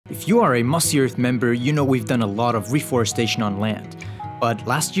If you are a Mossy Earth member, you know we've done a lot of reforestation on land. But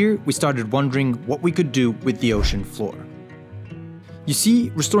last year, we started wondering what we could do with the ocean floor. You see,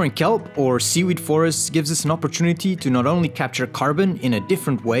 restoring kelp or seaweed forests gives us an opportunity to not only capture carbon in a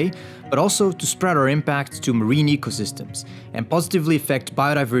different way, but also to spread our impact to marine ecosystems and positively affect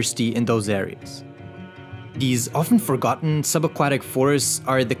biodiversity in those areas. These often forgotten subaquatic forests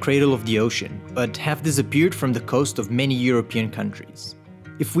are the cradle of the ocean, but have disappeared from the coast of many European countries.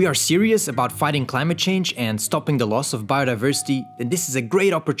 If we are serious about fighting climate change and stopping the loss of biodiversity, then this is a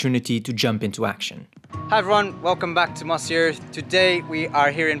great opportunity to jump into action. Hi everyone, welcome back to Mossy Earth. Today we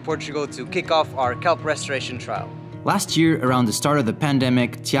are here in Portugal to kick off our kelp restoration trial. Last year, around the start of the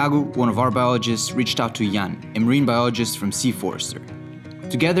pandemic, Tiago, one of our biologists, reached out to Jan, a marine biologist from SeaForester.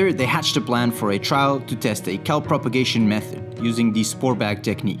 Together, they hatched a plan for a trial to test a kelp propagation method using the spore bag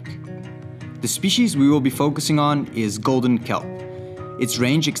technique. The species we will be focusing on is golden kelp. Its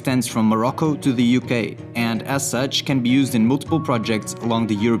range extends from Morocco to the UK, and as such can be used in multiple projects along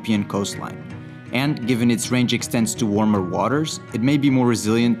the European coastline. And given its range extends to warmer waters, it may be more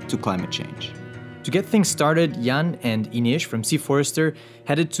resilient to climate change. To get things started, Jan and Inês from SeaForester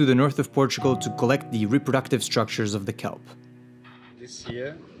headed to the north of Portugal to collect the reproductive structures of the kelp. This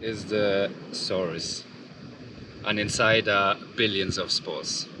here is the source, and inside are billions of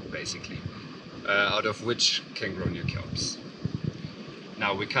spores, basically, out of which can grow new kelps.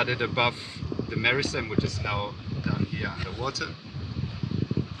 Now we cut it above the meristem, which is now down here underwater.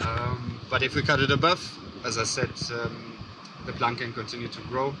 But if we cut it above, as I said, the plant can continue to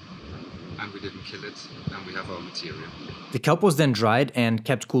grow, and we didn't kill it, and we have our material. The kelp was then dried and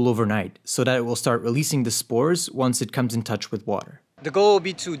kept cool overnight, so that it will start releasing the spores once it comes in touch with water. The goal will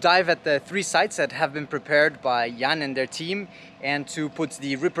be to dive at the 3 sites that have been prepared by Jan and their team, and to put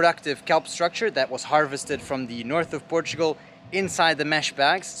the reproductive kelp structure that was harvested from the north of Portugal inside the mesh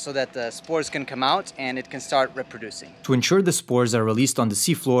bags so that the spores can come out and it can start reproducing. To ensure the spores are released on the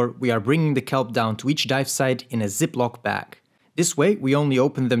seafloor, we are bringing the kelp down to each dive site in a Ziploc bag. This way, we only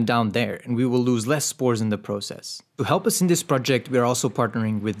open them down there and we will lose less spores in the process. To help us in this project, we are also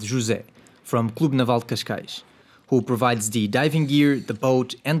partnering with José from Clube Naval de Cascais, who provides the diving gear, the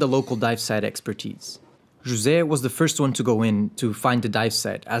boat, and the local dive site expertise. José was the first one to go in to find the dive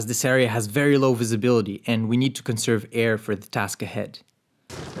site, as this area has very low visibility and we need to conserve air for the task ahead.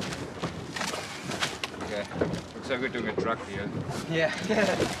 Okay, looks like we're doing a drug here. Yeah.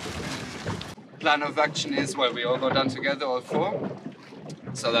 Plan of action is, well, we all go down together, all 4,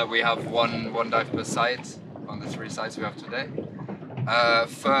 so that we have one dive per site on the 3 sites we have today.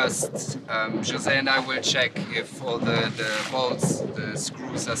 First, José and I will check if all the bolts, the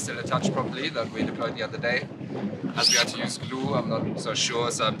screws are still attached properly that we deployed the other day. As we had to use glue, I'm not so sure,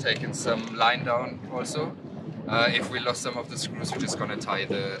 so I'm taking some line down also. If we lost some of the screws, we're just going to tie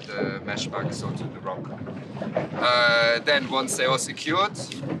the mesh back so to the rock. Then once they're all secured,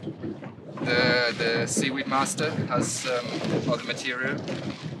 the seaweed master has all the material.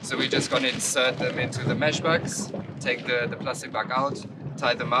 So we're just going to insert them into the mesh bags, take the plastic bag out,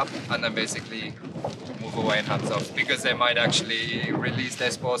 tie them up, and then basically move away and hands off, because they might actually release their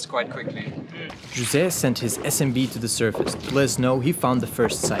spores quite quickly. José sent his SMB to the surface to let us know he found the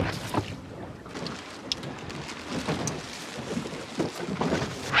first site.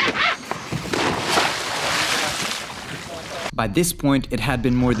 By this point, it had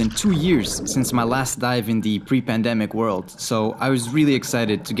been more than 2 years since my last dive in the pre-pandemic world, so I was really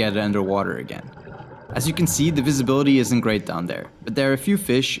excited to get it underwater again. As you can see, the visibility isn't great down there, but there are a few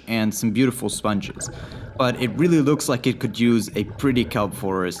fish and some beautiful sponges. But it really looks like it could use a pretty kelp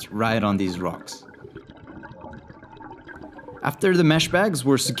forest right on these rocks. After the mesh bags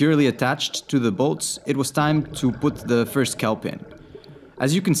were securely attached to the bolts, it was time to put the first kelp in.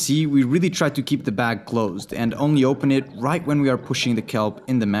 As you can see, we really try to keep the bag closed and only open it right when we are pushing the kelp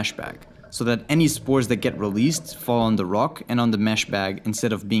in the mesh bag, so that any spores that get released fall on the rock and on the mesh bag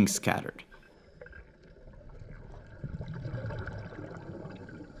instead of being scattered.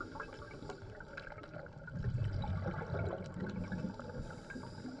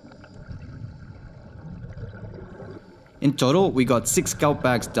 In total, we got 6 kelp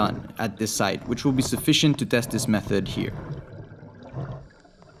bags done at this site, which will be sufficient to test this method here.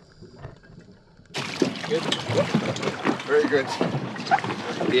 Good. Very good.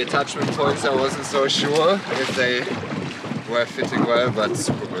 The attachment points, I wasn't so sure if they were fitting well, but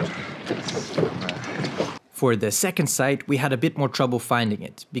super good. For the second site, we had a bit more trouble finding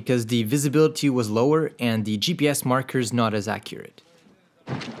it, because the visibility was lower and the GPS markers not as accurate.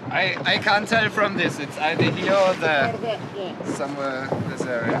 I can't tell from this, it's either here or there, somewhere in this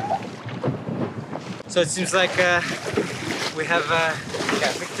area. So it seems like we have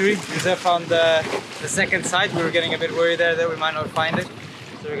victory. We found the second site. We were getting a bit worried there that we might not find it.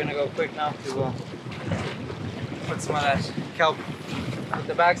 So we're gonna go quick now to put some of that kelp, put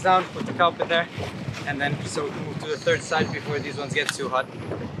the bags down, put the kelp in there, and then so we can move to the third site before these ones get too hot.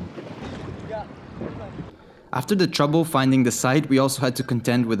 After the trouble finding the site, we also had to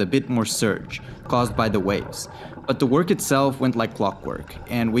contend with a bit more surge, caused by the waves. But the work itself went like clockwork,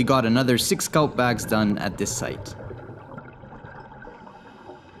 and we got another 6 kelp bags done at this site.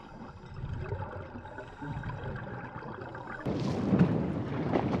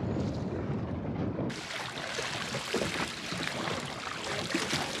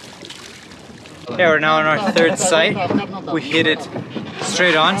 Yeah, we're now on our third site. We hit it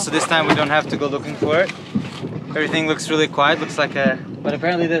straight on, so this time we don't have to go looking for it. Everything looks really quiet, looks like but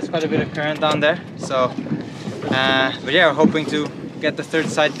apparently there's quite a bit of current down there. So, but yeah, we're hoping to get the third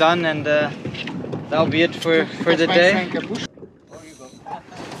site done, and that'll be it for the day.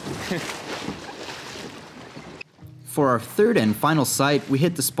 For our third and final site, we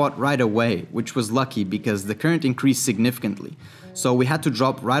hit the spot right away, which was lucky because the current increased significantly. So we had to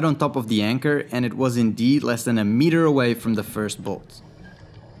drop right on top of the anchor, and it was indeed less than a meter away from the first bolt.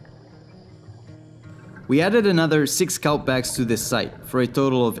 We added another 6 kelp bags to this site, for a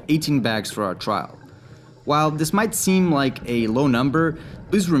total of 18 bags for our trial. While this might seem like a low number,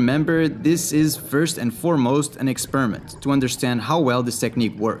 please remember this is first and foremost an experiment to understand how well this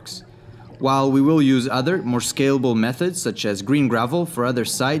technique works. While we will use other, more scalable methods such as green gravel for other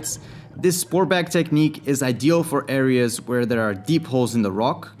sites, this spore bag technique is ideal for areas where there are deep holes in the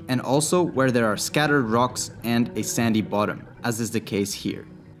rock and also where there are scattered rocks and a sandy bottom, as is the case here.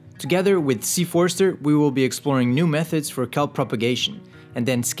 Together with SeaForester, we will be exploring new methods for kelp propagation and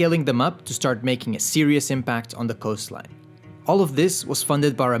then scaling them up to start making a serious impact on the coastline. All of this was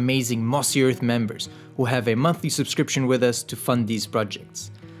funded by our amazing Mossy Earth members who have a monthly subscription with us to fund these projects.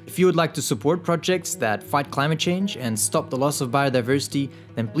 If you would like to support projects that fight climate change and stop the loss of biodiversity,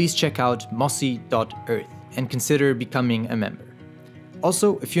 then please check out mossy.earth and consider becoming a member.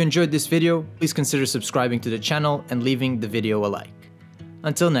 Also, if you enjoyed this video, please consider subscribing to the channel and leaving the video a like.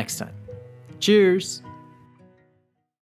 Until next time, cheers!